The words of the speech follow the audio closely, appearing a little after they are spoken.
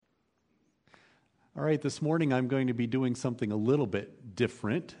All right, this morning I'm going to be doing something a little bit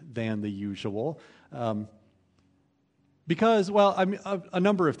different than the usual. Because, a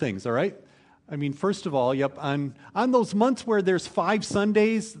number of things, all right? First of all, on those months where there's 5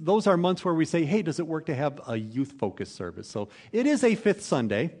 Sundays, those are months where we say, hey, does it work to have a youth-focused service? So it is a 5th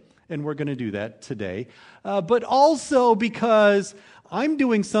Sunday, and we're going to do that today. But also because I'm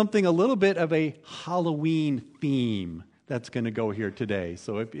doing something a little bit of a Halloween theme that's going to go here today.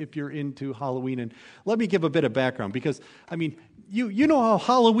 So if you're into Halloween, and let me give a bit of background, because, you know how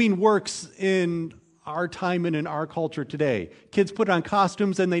Halloween works in our time and in our culture today. Kids put on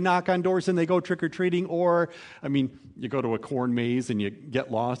costumes and they knock on doors and they go trick-or-treating, or, you go to a corn maze and you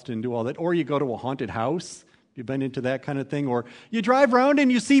get lost and do all that, or you go to a haunted house. You've been into that kind of thing, or you drive around and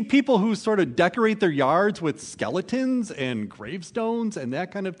you see people who sort of decorate their yards with skeletons and gravestones and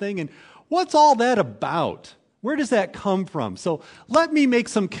that kind of thing, and what's all that about? Where does that come from? So let me make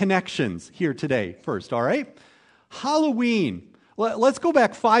some connections here today first, all right? Halloween. Let's go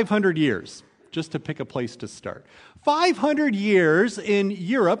back 500 years, just to pick a place to start. 500 years in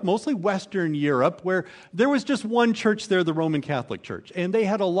Europe, mostly Western Europe, where there was just one church there, the Roman Catholic Church. And they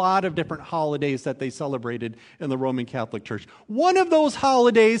had a lot of different holidays that they celebrated in the Roman Catholic Church. One of those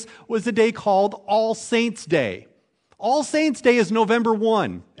holidays was a day called All Saints' Day. All Saints' Day is November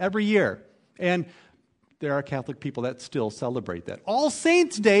 1 every year. And there are Catholic people that still celebrate that. All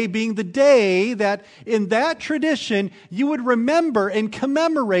Saints' Day being the day that, in that tradition, you would remember and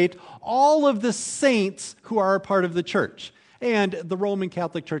commemorate all of the saints who are a part of the church. And the Roman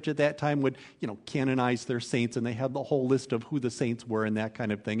Catholic Church at that time would, canonize their saints, and they had the whole list of who the saints were and that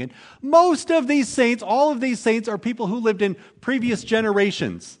kind of thing. And most of these saints, all of these saints, are people who lived in previous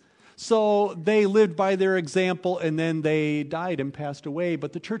generations. So they lived by their example, and then they died and passed away.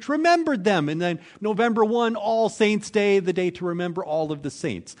 But the church remembered them. And then November 1, All Saints' Day, the day to remember all of the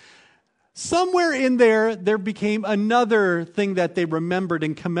saints. Somewhere in there became another thing that they remembered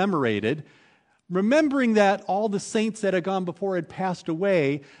and commemorated, remembering that all the saints that had gone before had passed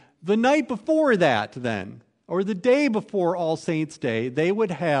away. The night before that then, or the day before All Saints' Day, they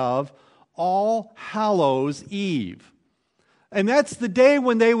would have All-Hallows Eve. And that's the day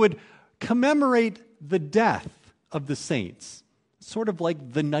when they would commemorate the death of the saints, sort of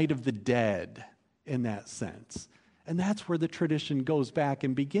like the night of the dead in that sense. And that's where the tradition goes back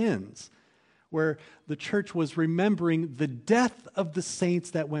and begins, where the church was remembering the death of the saints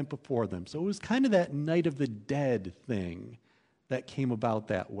that went before them. So it was kind of that night of the dead thing that came about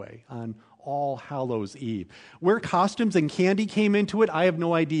that way on All-Hallows Eve. Where costumes and candy came into it, I have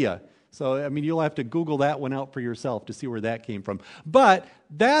no idea. So, you'll have to Google that one out for yourself to see where that came from. But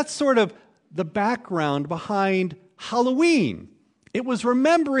that's sort of the background behind Halloween. It was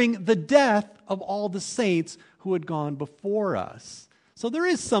remembering the death of all the saints who had gone before us. So there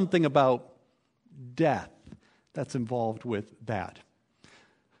is something about death that's involved with that.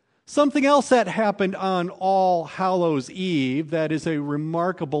 Something else that happened on All-Hallows Eve that is a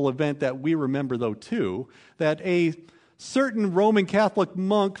remarkable event that we remember, though, too, that a certain Roman Catholic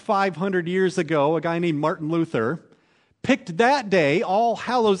monk 500 years ago, a guy named Martin Luther, picked that day,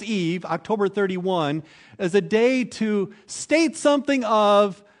 All-Hallows Eve, October 31, as a day to state something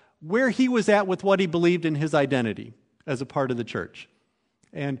of where he was at with what he believed in his identity as a part of the church.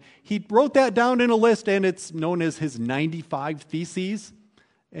 And he wrote that down in a list, and it's known as his 95 Theses,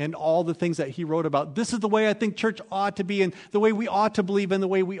 and all the things that he wrote about. This is the way I think church ought to be, and the way we ought to believe, and the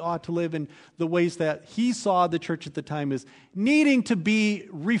way we ought to live, and the ways that he saw the church at the time as needing to be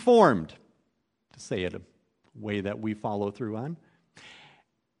reformed, to say it a way that we follow through on.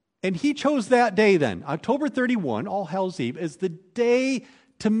 And he chose that day then, October 31, All-Hallows Eve, as the day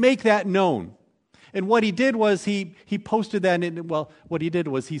to make that known. And what he did was he posted that in, what he did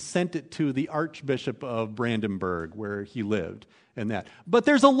was he sent it to the Archbishop of Brandenburg, where he lived, and that. But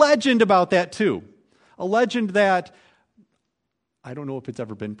there's a legend about that too. A legend that, I don't know if it's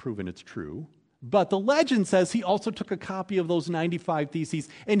ever been proven it's true, but the legend says he also took a copy of those 95 Theses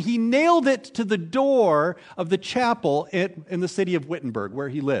and he nailed it to the door of the chapel in the city of Wittenberg, where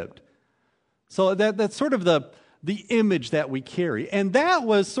he lived. So that's sort of the image that we carry. And that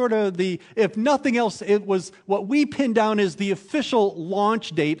was sort of if nothing else, it was what we pin down as the official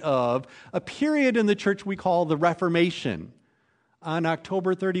launch date of a period in the church we call the Reformation. On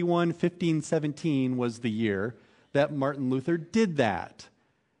October 31, 1517 was the year that Martin Luther did that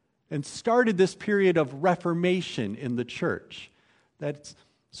and started this period of Reformation in the church that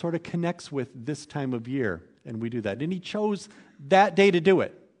sort of connects with this time of year, and we do that. And he chose that day to do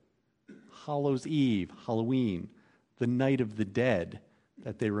it. Hallows Eve, Halloween, the night of the dead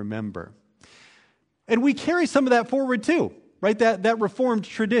that they remember. And we carry some of that forward too. right? That Reformed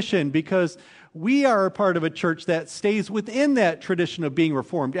tradition, because we are a part of a church that stays within that tradition of being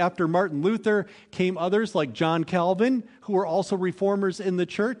Reformed. After Martin Luther came others like John Calvin, who were also reformers in the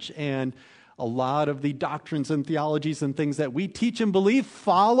church, and a lot of the doctrines and theologies and things that we teach and believe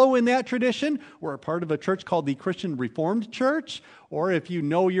follow in that tradition. We're a part of a church called the Christian Reformed Church, or if you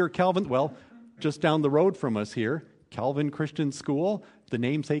know your Calvin, well, just down the road from us here, Calvin Christian School, the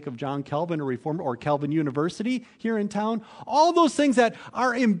namesake of John Calvin, a reformer, or Calvin University here in town. All those things that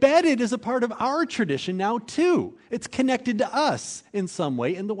are embedded as a part of our tradition now too. It's connected to us in some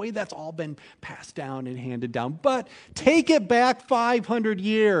way, in the way that's all been passed down and handed down. But take it back 500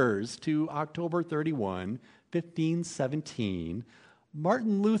 years to October 31, 1517.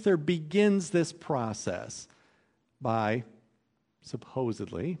 Martin Luther begins this process by,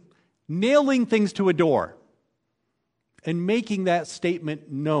 supposedly, nailing things to a door and making that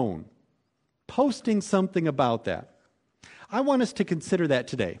statement known, posting something about that. I want us to consider that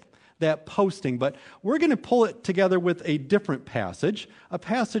today, that posting, but we're going to pull it together with a different passage, a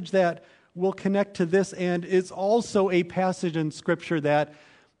passage that will connect to this, and is also a passage in Scripture that,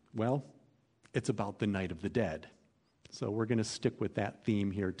 well, it's about the night of the dead. So we're going to stick with that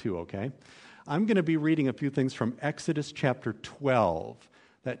theme here too, okay? I'm going to be reading a few things from Exodus chapter 12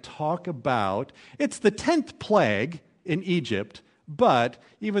 that talk about, it's the 10th plague in Egypt, but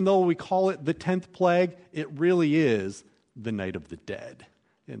even though we call it the 10th plague, it really is the night of the dead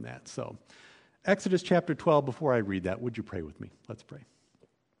in that. So, Exodus chapter 12, before I read that, would you pray with me? Let's pray.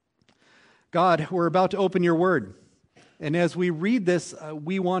 God, we're about to open your word. And as we read this,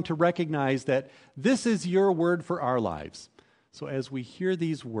 we want to recognize that this is your word for our lives. So as we hear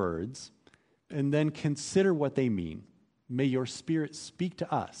these words and then consider what they mean, may your Spirit speak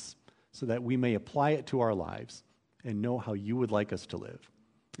to us so that we may apply it to our lives and know how you would like us to live.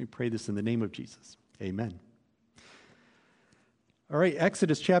 We pray this in the name of Jesus. Amen. All right,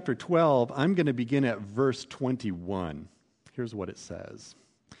 Exodus chapter 12, I'm going to begin at verse 21. Here's what it says.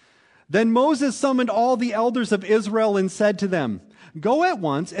 Then Moses summoned all the elders of Israel and said to them, "Go at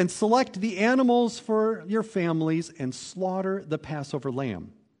once and select the animals for your families and slaughter the Passover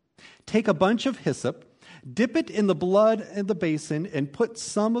lamb. Take a bunch of hyssop, dip it in the blood in the basin, and put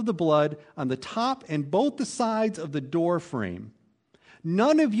some of the blood on the top and both the sides of the door frame.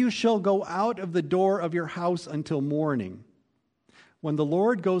 None of you shall go out of the door of your house until morning. When the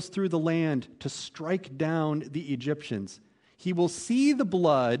Lord goes through the land to strike down the Egyptians, he will see the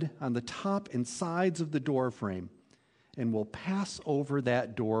blood on the top and sides of the door frame and will pass over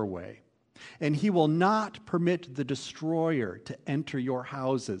that doorway. And he will not permit the destroyer to enter your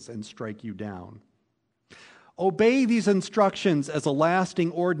houses and strike you down. Obey these instructions as a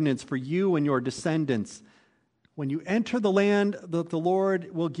lasting ordinance for you and your descendants. When you enter the land that the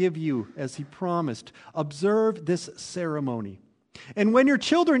Lord will give you, as he promised, observe this ceremony. And when your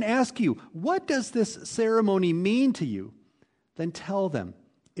children ask you, 'What does this ceremony mean to you?' then tell them,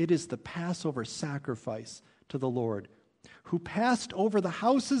 'It is the Passover sacrifice to the Lord, who passed over the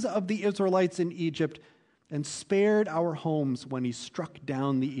houses of the Israelites in Egypt and spared our homes when he struck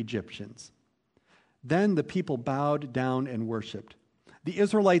down the Egyptians.' Then the people bowed down and worshipped. The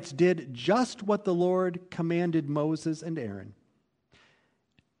Israelites did just what the Lord commanded Moses and Aaron.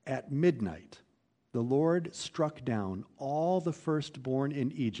 At midnight, the Lord struck down all the firstborn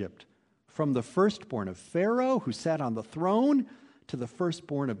in Egypt, from the firstborn of Pharaoh, who sat on the throne, to the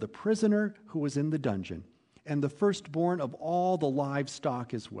firstborn of the prisoner who was in the dungeon, and the firstborn of all the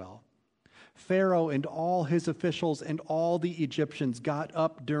livestock as well. Pharaoh and all his officials and all the Egyptians got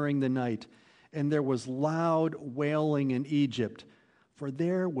up during the night, and there was loud wailing in Egypt, for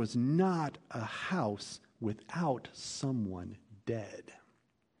there was not a house without someone dead."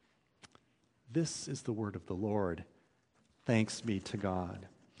 This is the word of the Lord. Thanks be to God.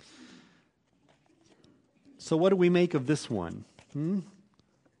 So what do we make of this one?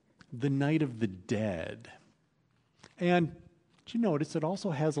 The night of the dead. And did you notice it also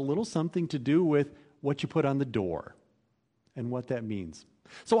has a little something to do with what you put on the door and what that means?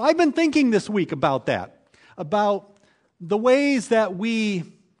 So I've been thinking this week about that, about the ways that we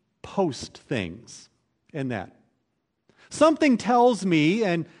post things and that. Something tells me,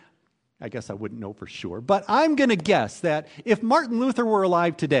 and I guess I wouldn't know for sure, but I'm going to guess that if Martin Luther were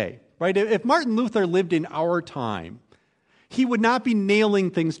alive today, right, if Martin Luther lived in our time, he would not be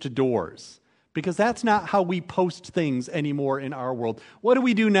nailing things to doors, because that's not how we post things anymore in our world. What do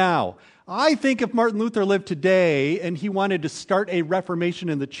we do now? I think if Martin Luther lived today and he wanted to start a reformation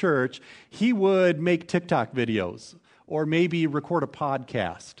in the church, he would make TikTok videos or maybe record a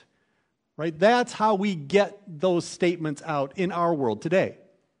podcast, right? That's how we get those statements out in our world today.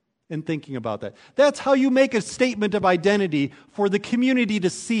 in thinking about that. That's how you make a statement of identity for the community to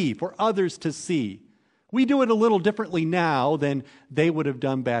see, for others to see. We do it a little differently now than they would have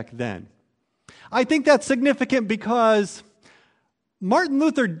done back then. I think that's significant because Martin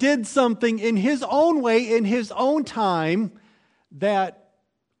Luther did something in his own way, in his own time, that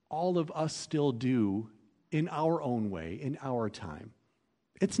all of us still do in our own way, in our time.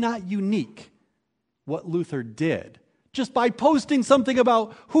 It's not unique what Luther did, just by posting something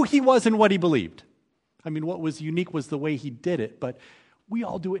about who he was and what he believed. I mean, what was unique was the way he did it, but we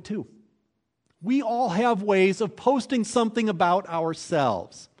all do it too. We all have ways of posting something about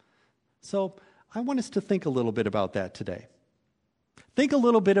ourselves. So I want us to think a little bit about that today. Think a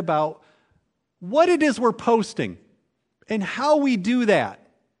little bit about what it is we're posting and how we do that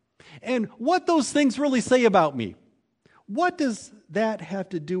and what those things really say about me. What does that have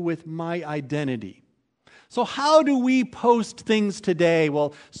to do with my identity? So how do we post things today?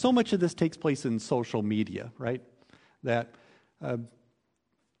 Well, so much of this takes place in social media, right? For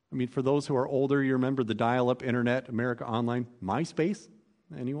those who are older, you remember the dial-up internet, America Online, MySpace?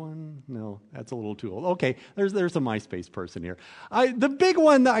 Anyone? No, that's a little too old. Okay, there's a MySpace person here. The big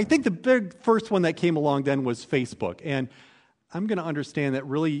one, I think the big first one that came along then was Facebook. And I'm going to understand that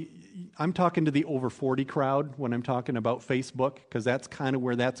really, I'm talking to the over 40 crowd when I'm talking about Facebook, because that's kind of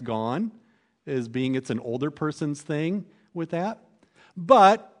where that's gone, is being it's an older person's thing with that.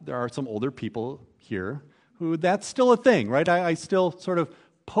 But there are some older people here who that's still a thing, right? I still sort of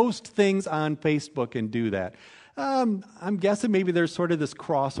post things on Facebook and do that. I'm guessing maybe there's sort of this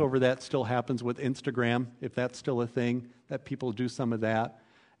crossover that still happens with Instagram, if that's still a thing, that people do some of that.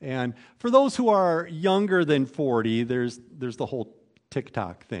 And for those who are younger than 40, there's the whole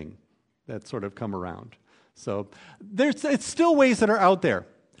TikTok thing that's sort of come around. So it's still ways that are out there.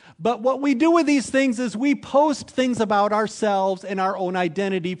 But what we do with these things is we post things about ourselves and our own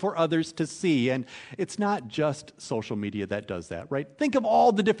identity for others to see. And it's not just social media that does that, right? Think of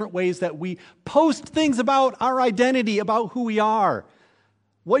all the different ways that we post things about our identity, about who we are.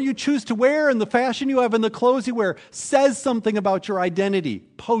 What you choose to wear and the fashion you have and the clothes you wear says something about your identity,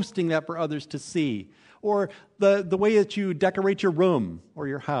 posting that for others to see. Or the way that you decorate your room or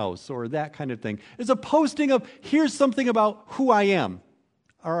your house or that kind of thing is a posting of, here's something about who I am.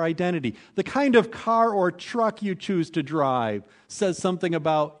 Our identity. The kind of car or truck you choose to drive says something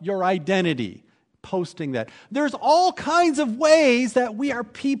about your identity, posting that. There's all kinds of ways that we are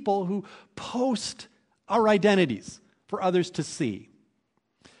people who post our identities for others to see.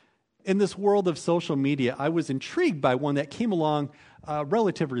 In this world of social media, I was intrigued by one that came along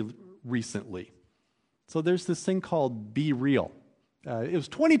relatively recently. So there's this thing called Be Real. It was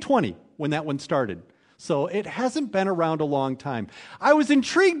 2020 when that one started. So it hasn't been around a long time. I was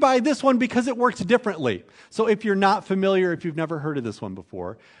intrigued by this one because it works differently. So if you're not familiar, if you've never heard of this one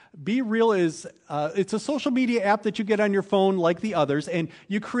before, Be Real is it's a social media app that you get on your phone like the others, and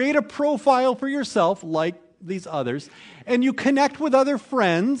you create a profile for yourself like these others, and you connect with other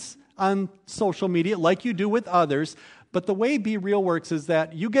friends on social media like you do with others. But the way Be Real works is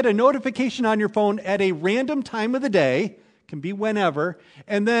that you get a notification on your phone at a random time of the day, can be whenever,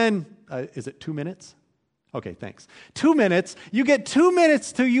 and then, is it 2 minutes? Okay, thanks. 2 minutes. You get 2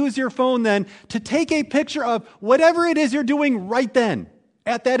 minutes to use your phone then to take a picture of whatever it is you're doing right then,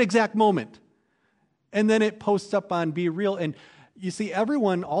 at that exact moment. And then it posts up on Be Real. And you see,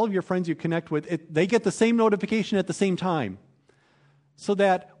 everyone, all of your friends you connect with, they get the same notification at the same time. So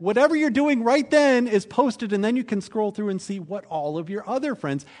that whatever you're doing right then is posted, and then you can scroll through and see what all of your other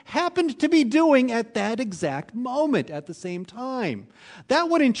friends happened to be doing at that exact moment, at the same time. That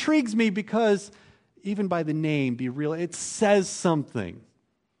one intrigues me because even by the name, Be Real, it says something.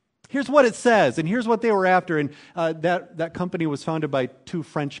 Here's what it says, and here's what they were after. And that company was founded by two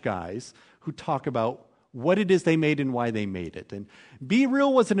French guys who talk about what it is they made and why they made it. And Be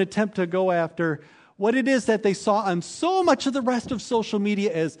Real was an attempt to go after what it is that they saw on so much of the rest of social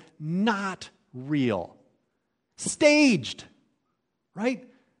media as not real. Staged, right?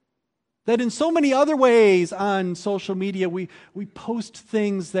 That in so many other ways on social media, we post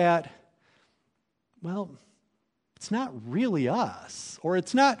things that, well, it's not really us, or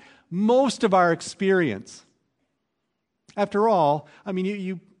it's not most of our experience. After all, I mean,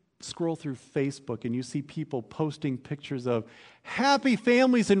 you scroll through Facebook and you see people posting pictures of happy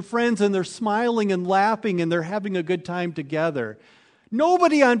families and friends, and they're smiling and laughing and they're having a good time together.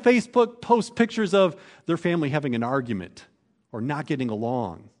 Nobody on Facebook posts pictures of their family having an argument or not getting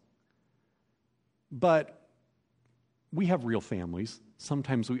along. But we have real families.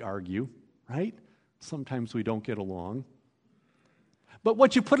 Sometimes we argue, right? Sometimes we don't get along. But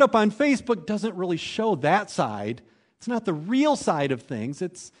what you put up on Facebook doesn't really show that side. It's not the real side of things.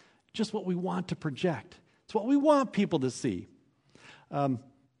 It's just what we want to project. It's what we want people to see.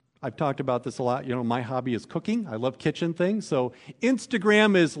 I've talked about this a lot. My hobby is cooking. I love kitchen things. So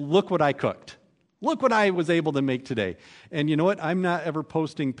Instagram is, look what I cooked. Look what I was able to make today. And you know what? I'm not ever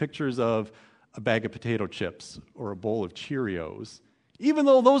posting pictures of a bag of potato chips or a bowl of Cheerios, even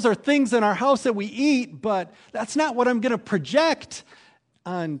though those are things in our house that we eat, but that's not what I'm going to project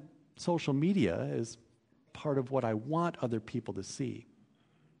on social media as part of what I want other people to see.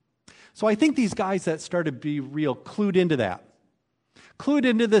 So I think these guys that started Be Real clued into that. Clued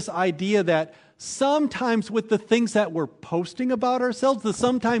into this idea that sometimes with the things that we're posting about ourselves,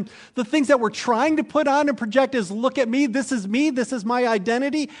 sometimes the things that we're trying to put on and project as, look at me, this is my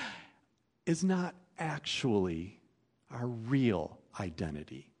identity, is not actually our real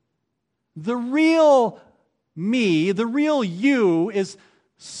identity. The real me, the real you, is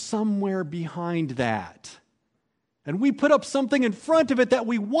somewhere behind that. And we put up something in front of it that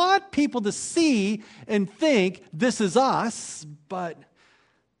we want people to see and think, this is us, but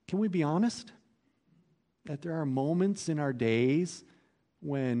can we be honest? That there are moments in our days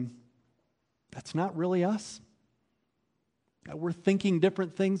when that's not really us. That we're thinking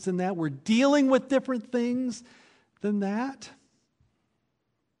different things than that. We're dealing with different things than that.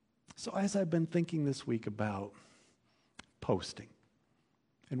 So as I've been thinking this week about posting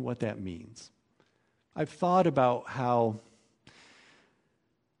and what that means, I've thought about how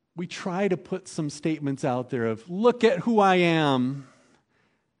we try to put some statements out there of, look at who I am,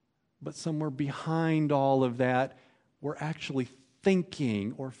 but somewhere behind all of that, we're actually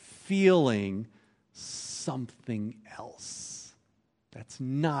thinking or feeling something else that's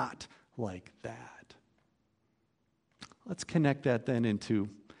not like that. Let's connect that then into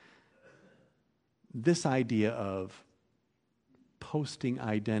this idea of posting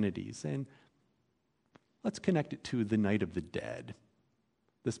identities, and let's connect it to the night of the dead,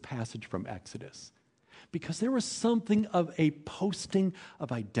 this passage from Exodus. Because there was something of a posting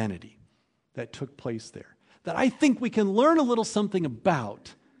of identity that took place there that I think we can learn a little something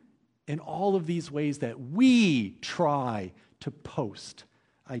about in all of these ways that we try to post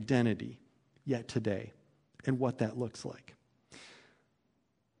identity yet today and what that looks like.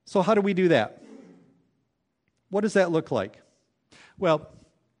 So how do we do that? What does that look like? Well,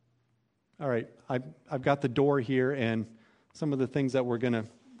 all right, I've got the door here and some of the things that we're going to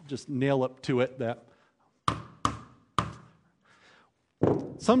just nail up to it that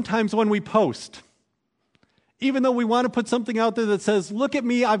sometimes when we post, even though we want to put something out there that says, look at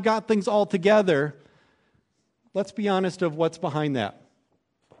me, I've got things all together, let's be honest of what's behind that.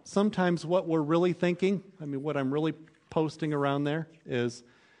 Sometimes what we're really thinking, what I'm really posting around there is,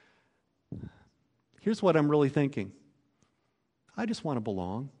 here's what I'm really thinking. I just want to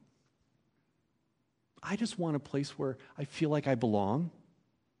belong. I just want a place where I feel like I belong.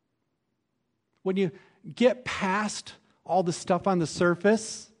 When you get past all the stuff on the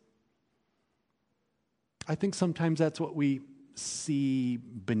surface, I think sometimes that's what we see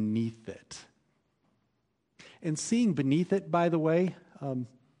beneath it. And seeing beneath it, by the way,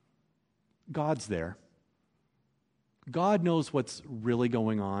 God's there. God knows what's really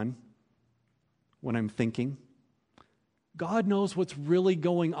going on when I'm thinking. God knows what's really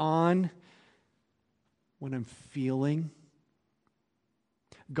going on when I'm feeling.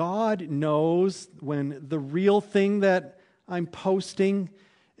 God knows when the real thing that I'm posting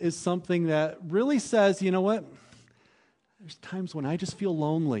is something that really says, you know what? There's times when I just feel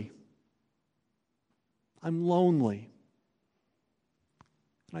lonely. I'm lonely.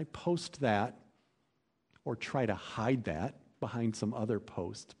 And I post that or try to hide that behind some other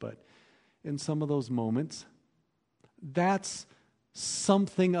post. But in some of those moments, that's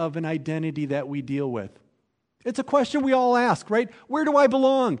something of an identity that we deal with. It's a question we all ask, right? Where do I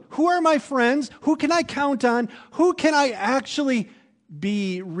belong? Who are my friends? Who can I count on? Who can I actually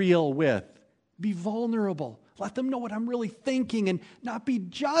be real with? Be vulnerable. Let them know what I'm really thinking and not be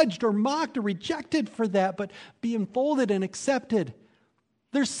judged or mocked or rejected for that, but be enfolded and accepted.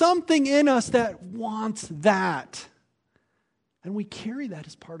 There's something in us that wants that. And we carry that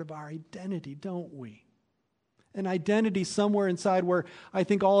as part of our identity, don't we? An identity somewhere inside where I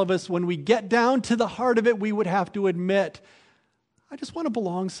think all of us, when we get down to the heart of it, we would have to admit, I just want to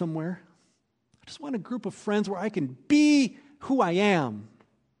belong somewhere. I just want a group of friends where I can be who I am.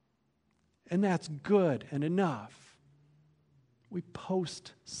 And that's good and enough. We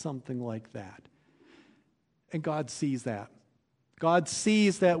post something like that. And God sees that. God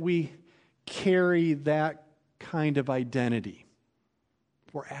sees that we carry that kind of identity.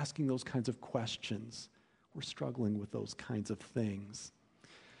 We're asking those kinds of questions. We're struggling with those kinds of things.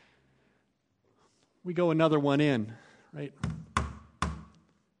 We go another one in, right?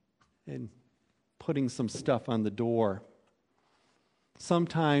 and putting some stuff on the door.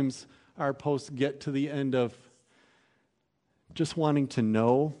 Sometimes our posts get to the end of just wanting to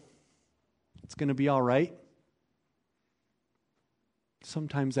know it's going to be all right.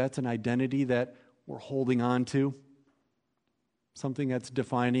 Sometimes that's an identity that we're holding on to, something that's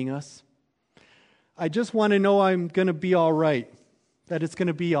defining us. I just want to know I'm going to be all right, that it's going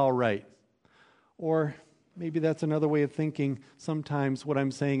to be all right. Or maybe that's another way of thinking. Sometimes what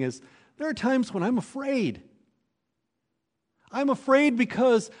I'm saying is, there are times when I'm afraid. I'm afraid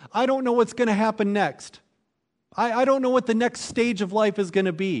because I don't know what's going to happen next. I don't know what the next stage of life is going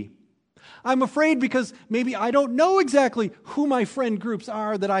to be. I'm afraid because maybe I don't know exactly who my friend groups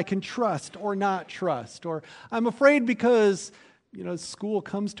are that I can trust or not trust. Or I'm afraid because, school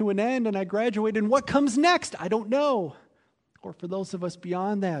comes to an end and I graduate, and what comes next? I don't know. Or for those of us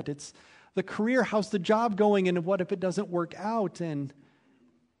beyond that, it's the career, how's the job going, and what if it doesn't work out? And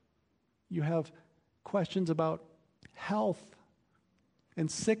you have questions about health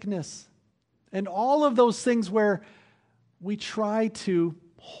and sickness and all of those things where we try to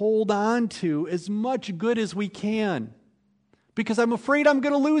hold on to as much good as we can because I'm afraid I'm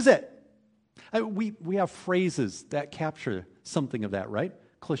going to lose it. We have phrases that capture something of that, right?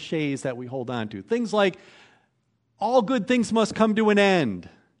 Cliches that we hold on to. Things like, all good things must come to an end.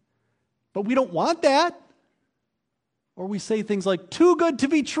 But we don't want that. Or we say things like, too good to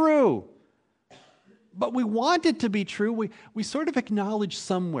be true. But we want it to be true. We sort of acknowledge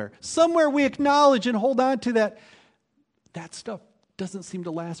somewhere. Somewhere we acknowledge and hold on to that. That stuff doesn't seem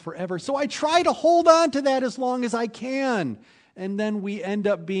to last forever. So I try to hold on to that as long as I can. And then we end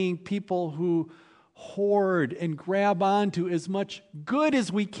up being people who hoard and grab onto as much good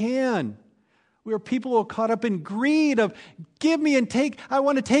as we can. We are people who are caught up in greed of give me and take. I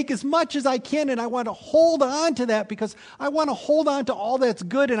want to take as much as I can, and I want to hold on to that because I want to hold on to all that's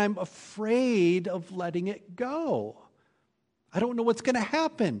good, and I'm afraid of letting it go. I don't know what's going to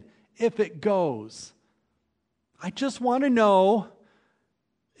happen if it goes. I just want to know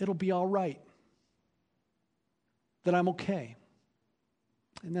it'll be all right, that I'm okay.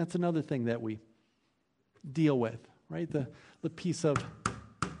 And that's another thing that we deal with, right? The piece of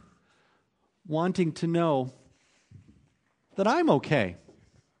wanting to know that I'm okay.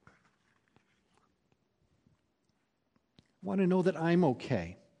 I want to know that I'm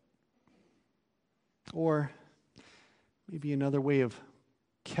okay. Or maybe another way of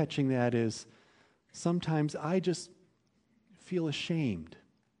catching that is sometimes I just feel ashamed.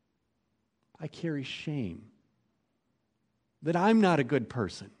 I carry shame. That I'm not a good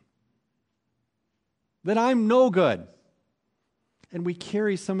person. That I'm no good. And we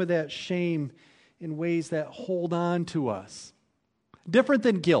carry some of that shame in ways that hold on to us. Different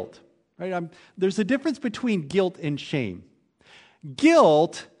than guilt. Right? There's a difference between guilt and shame.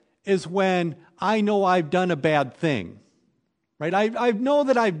 Guilt is when I know I've done a bad thing. Right? I know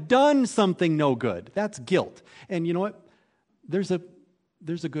that I've done something no good. That's guilt. And you know what? There's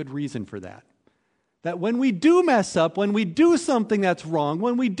a good reason for that. That when we do mess up, when we do something that's wrong,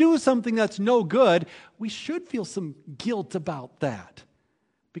 when we do something that's no good, we should feel some guilt about that.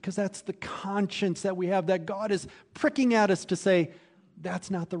 Because that's the conscience that we have, that God is pricking at us to say,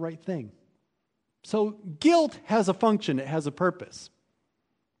 that's not the right thing. So guilt has a function, it has a purpose.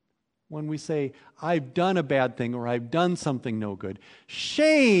 When we say, I've done a bad thing or I've done something no good,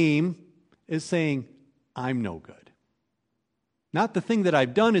 shame is saying, I'm no good. Not the thing that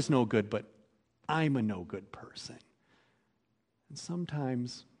I've done is no good, but I'm a no good person. And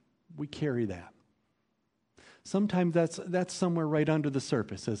sometimes we carry that. Sometimes that's somewhere right under the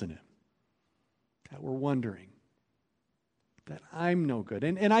surface, isn't it? That we're wondering that I'm no good.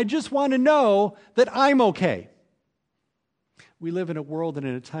 And I just want to know that I'm okay. We live in a world and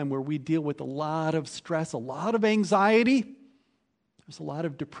in a time where we deal with a lot of stress, a lot of anxiety. There's a lot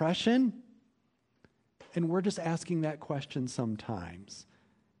of depression. And we're just asking that question sometimes.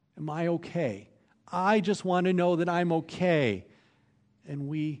 Am I okay? I just want to know that I'm okay. And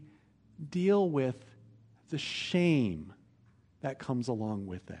we deal with the shame that comes along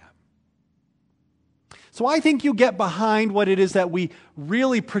with that. So I think you get behind what it is that we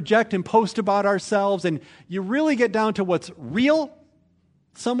really project and post about ourselves, and you really get down to what's real,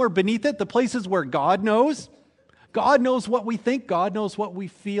 somewhere beneath it, the places where God knows. God knows what we think. God knows what we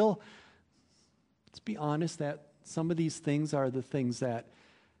feel. Let's be honest that some of these things are the things that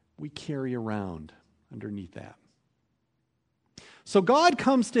we carry around underneath that. So God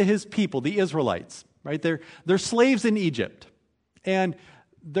comes to his people, the Israelites, right? They're slaves in Egypt. And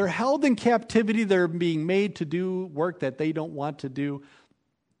they're held in captivity. They're being made to do work that they don't want to do.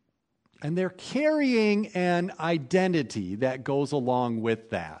 And they're carrying an identity that goes along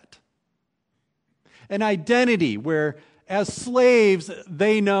with that. an identity where as slaves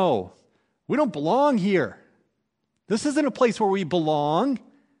they know, we don't belong here. This isn't a place where we belong.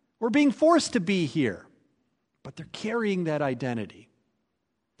 We're being forced to be here. But they're carrying that identity.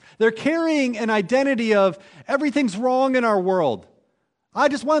 They're carrying an identity of everything's wrong in our world. I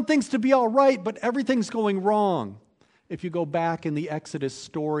just want things to be all right, but everything's going wrong. If you go back in the Exodus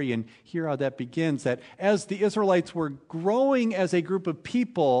story and hear how that begins, that as the Israelites were growing as a group of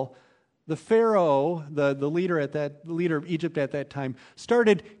people, the Pharaoh, the leader of Egypt at that time,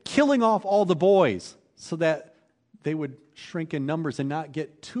 started killing off all the boys so that they would shrink in numbers and not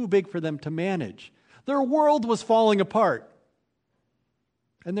get too big for them to manage. Their world was falling apart.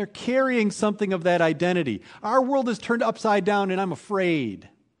 And they're carrying something of that identity. Our world is turned upside down and I'm afraid.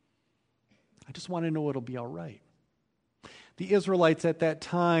 I just want to know it'll be all right. The Israelites at that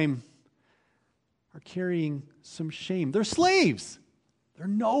time are carrying some shame. They're slaves. They're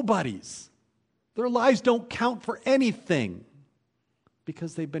nobodies. Their lives don't count for anything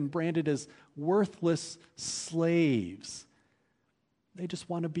because they've been branded as worthless slaves. They just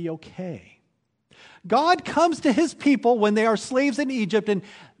want to be okay. God comes to his people when they are slaves in Egypt, and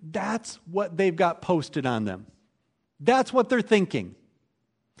that's what they've got posted on them. That's what they're thinking.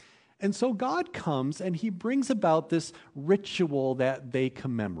 And so God comes and he brings about this ritual that they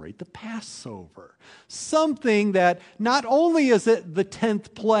commemorate, the Passover. Something that not only is it the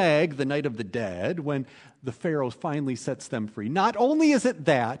 10th plague, the night of the dead, when the Pharaoh finally sets them free. Not only is it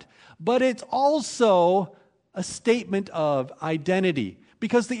that, but it's also a statement of identity.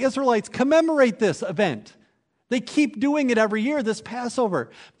 Because the Israelites commemorate this event. They keep doing it every year, this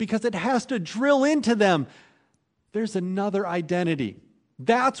Passover, because it has to drill into them. There's another identity.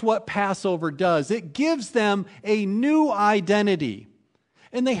 That's what Passover does. It gives them a new identity.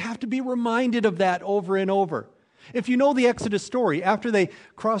 And they have to be reminded of that over and over. If you know the Exodus story, after they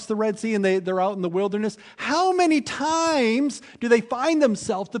cross the Red Sea and they're out in the wilderness, how many times do they find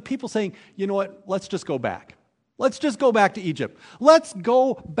themselves, the people saying, you know what, let's just go back. Let's just go back to Egypt. Let's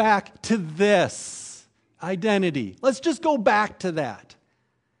go back to this identity. Let's just go back to that.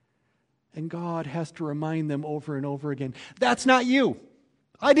 And God has to remind them over and over again, that's not you.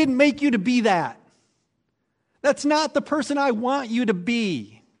 I didn't make you to be that. That's not the person I want you to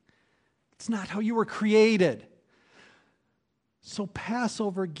be. It's not how you were created. So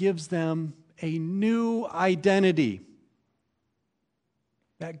Passover gives them a new identity.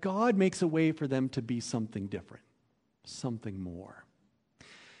 That God makes a way for them to be something different, something more.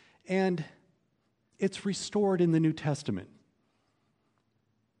 And it's restored in the New Testament.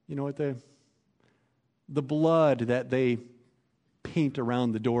 You know, the blood that they paint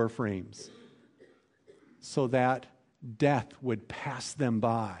around the door frames so that death would pass them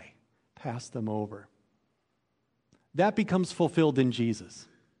by, pass them over. That becomes fulfilled in Jesus.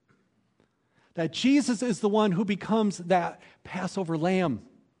 That Jesus is the one who becomes that Passover lamb,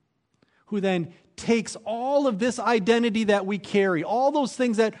 who then takes all of this identity that we carry, all those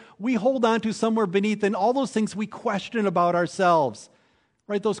things that we hold on to somewhere beneath, and all those things we question about ourselves,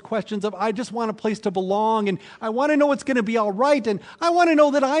 right? Those questions of, I just want a place to belong, and I want to know it's going to be all right, and I want to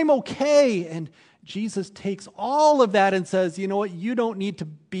know that I'm okay. And Jesus takes all of that and says, you know what? You don't need to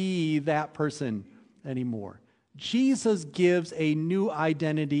be that person anymore. Jesus gives a new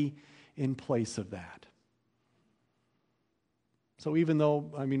identity in place of that. So even though,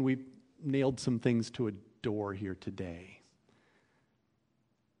 we've nailed some things to a door here today,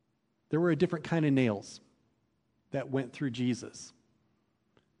 there were a different kind of nails that went through Jesus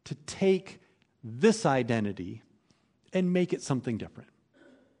to take this identity and make it something different.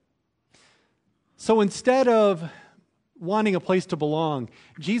 So instead of wanting a place to belong,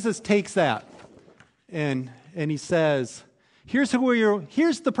 Jesus takes that and he says, here's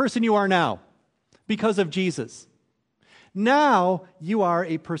the person you are now because of Jesus. Now you are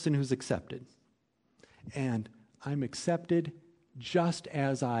a person who's accepted. And I'm accepted just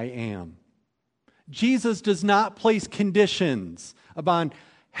as I am. Jesus does not place conditions upon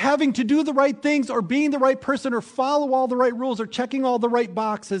having to do the right things or being the right person or follow all the right rules or checking all the right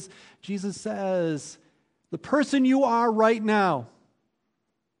boxes. Jesus says, the person you are right now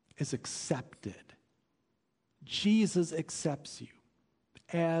is accepted. Jesus accepts you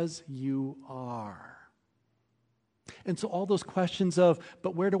as you are. And so all those questions of,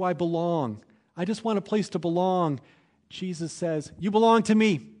 but where do I belong? I just want a place to belong. Jesus says, you belong to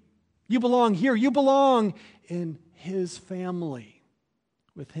me. You belong here. You belong in his family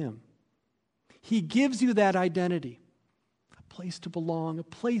with him. He gives you that identity, a place to belong, a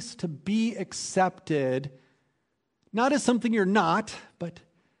place to be accepted, not as something you're not, but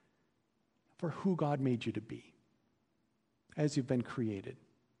for who God made you to be, as you've been created.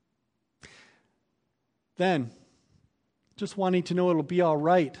 Then, just wanting to know it'll be all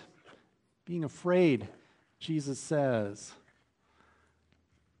right, being afraid, Jesus says,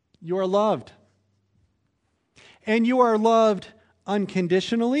 you are loved. And you are loved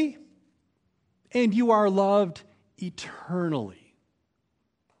unconditionally, and you are loved eternally.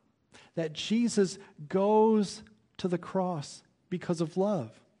 That Jesus goes to the cross because of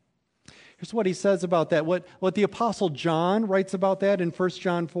love. Here's what he says about that. What the Apostle John writes about that in 1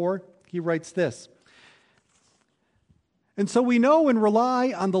 John 4. He writes this. And so we know and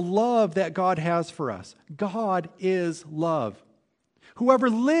rely on the love that God has for us. God is love. Whoever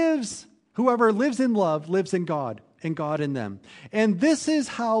lives in love lives in God, and God in them. And this is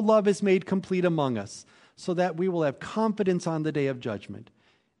how love is made complete among us, so that we will have confidence on the day of judgment.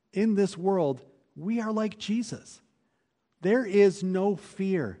 In this world, we are like Jesus. There is no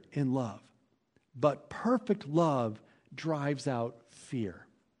fear in love, but perfect love drives out fear.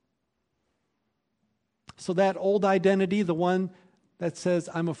 So that old identity, the one that says,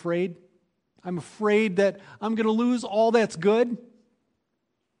 I'm afraid that I'm going to lose all that's good.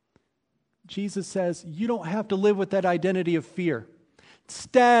 Jesus says, you don't have to live with that identity of fear.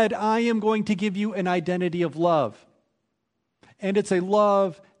 Instead, I am going to give you an identity of love. And it's a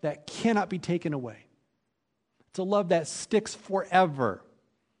love that cannot be taken away. It's a love that sticks forever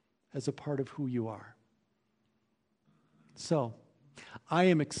as a part of who you are. So, I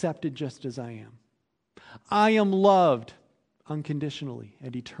am accepted just as I am. I am loved unconditionally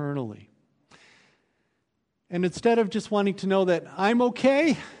and eternally. And instead of just wanting to know that I'm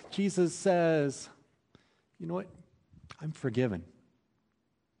okay, Jesus says, you know what? I'm forgiven.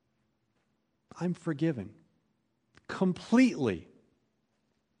 I'm forgiven completely.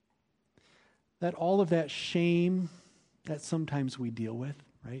 That all of that shame that sometimes we deal with,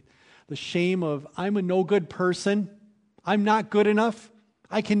 right? The shame of I'm a no good person. I'm not good enough.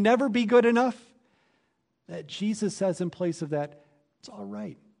 I can never be good enough. That Jesus says in place of that, it's all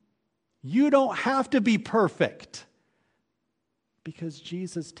right. You don't have to be perfect. Because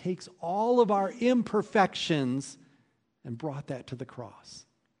Jesus takes all of our imperfections and brought that to the cross.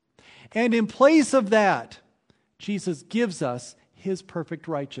 And in place of that, Jesus gives us his perfect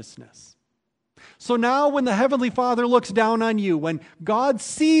righteousness. So now when the Heavenly Father looks down on you, when God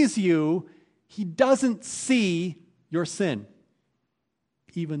sees you, he doesn't see your sin,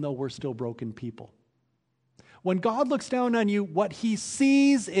 even though we're still broken people. When God looks down on you, what he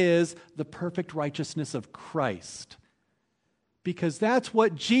sees is the perfect righteousness of Christ. Because that's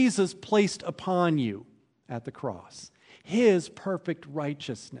what Jesus placed upon you at the cross. His perfect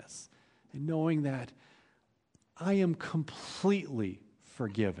righteousness. And knowing that I am completely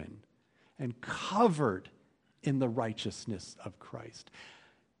forgiven and covered in the righteousness of Christ.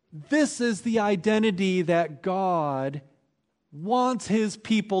 This is the identity that God wants his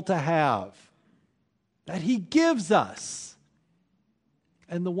people to have. That he gives us.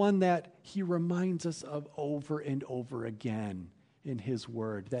 And the one that he reminds us of over and over again in his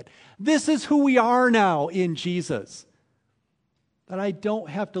word. That this is who we are now in Jesus. That I don't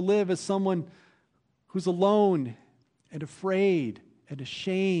have to live as someone who's alone and afraid and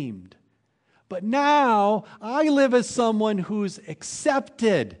ashamed. But now I live as someone who's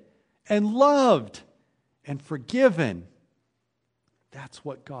accepted and loved and forgiven. That's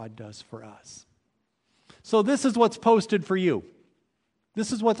what God does for us. So this is what's posted for you.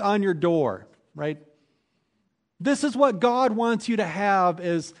 This is what's on your door, right? This is what God wants you to have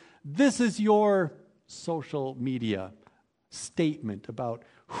this is your social media statement about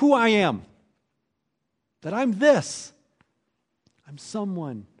who I am. That I'm this. I'm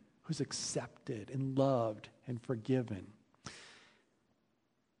someone who's accepted and loved and forgiven.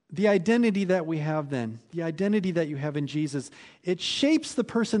 The identity that we have then, the identity that you have in Jesus, it shapes the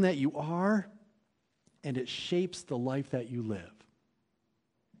person that you are, and it shapes the life that you live.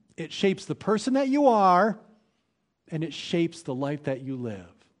 It shapes the person that you are, and it shapes the life that you live.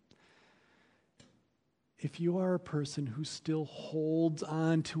 If you are a person who still holds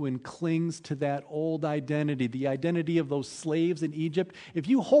on to and clings to that old identity, the identity of those slaves in Egypt, if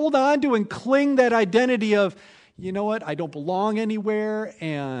you hold on to and cling that identity of, you know what, I don't belong anywhere,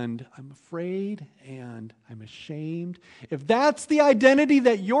 and I'm afraid, and I'm ashamed. If that's the identity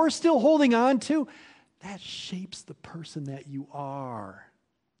that you're still holding on to, that shapes the person that you are.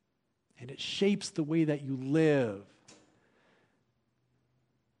 And it shapes the way that you live.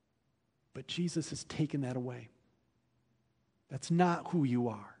 But Jesus has taken that away. That's not who you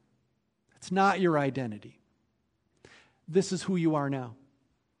are. That's not your identity. This is who you are now.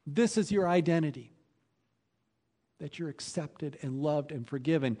 This is your identity. That you're accepted and loved and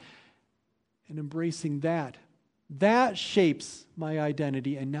forgiven. And embracing that. That shapes my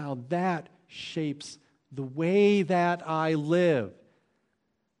identity, and now that shapes the way that I live.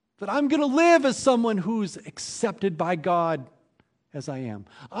 That I'm going to live as someone who's accepted by God as I am.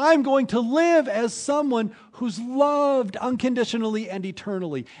 I'm going to live as someone who's loved unconditionally and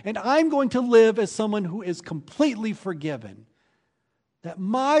eternally. And I'm going to live as someone who is completely forgiven. That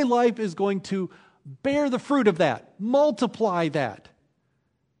my life is going to bear the fruit of that, multiply that.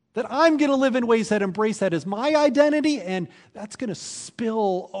 That I'm going to live in ways that embrace that as my identity, and that's going to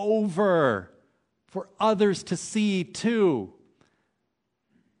spill over for others to see too.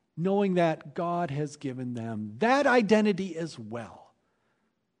 Knowing that God has given them that identity as well.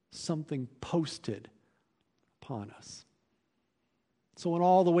 Something posted upon us. So in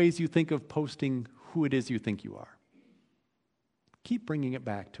all the ways you think of posting who it is you think you are, keep bringing it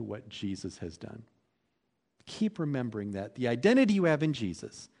back to what Jesus has done. Keep remembering that the identity you have in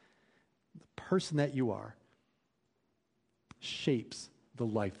Jesus, the person that you are, shapes the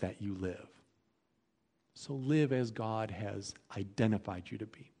life that you live. So live as God has identified you to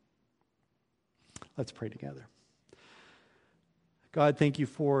be. Let's pray together. God, thank you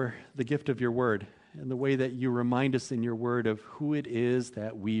for the gift of your word and the way that you remind us in your word of who it is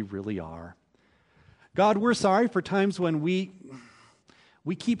that we really are. God, we're sorry for times when we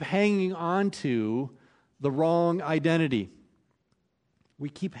keep hanging on to the wrong identity. We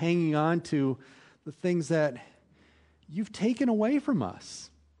keep hanging on to the things that you've taken away from us.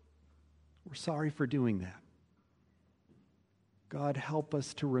 We're sorry for doing that. God, help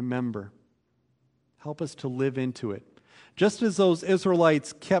us to remember. Help us to live into it. Just as those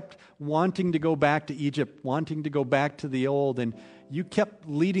Israelites kept wanting to go back to Egypt, wanting to go back to the old, and you kept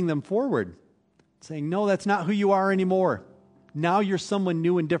leading them forward, saying, no, that's not who you are anymore. Now you're someone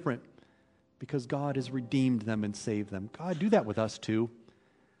new and different because God has redeemed them and saved them. God, do that with us too.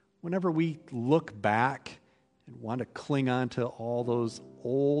 Whenever we look back and want to cling on to all those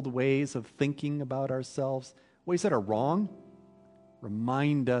old ways of thinking about ourselves, ways that are wrong,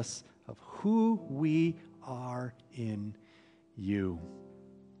 remind us of who we are in you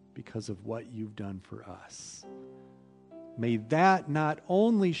because of what you've done for us. May that not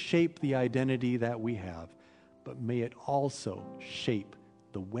only shape the identity that we have, but may it also shape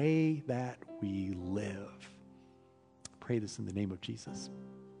the way that we live. I pray this in the name of Jesus.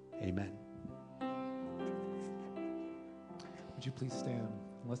 Amen. Would you please stand?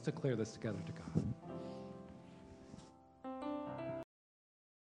 Let's declare this together to God.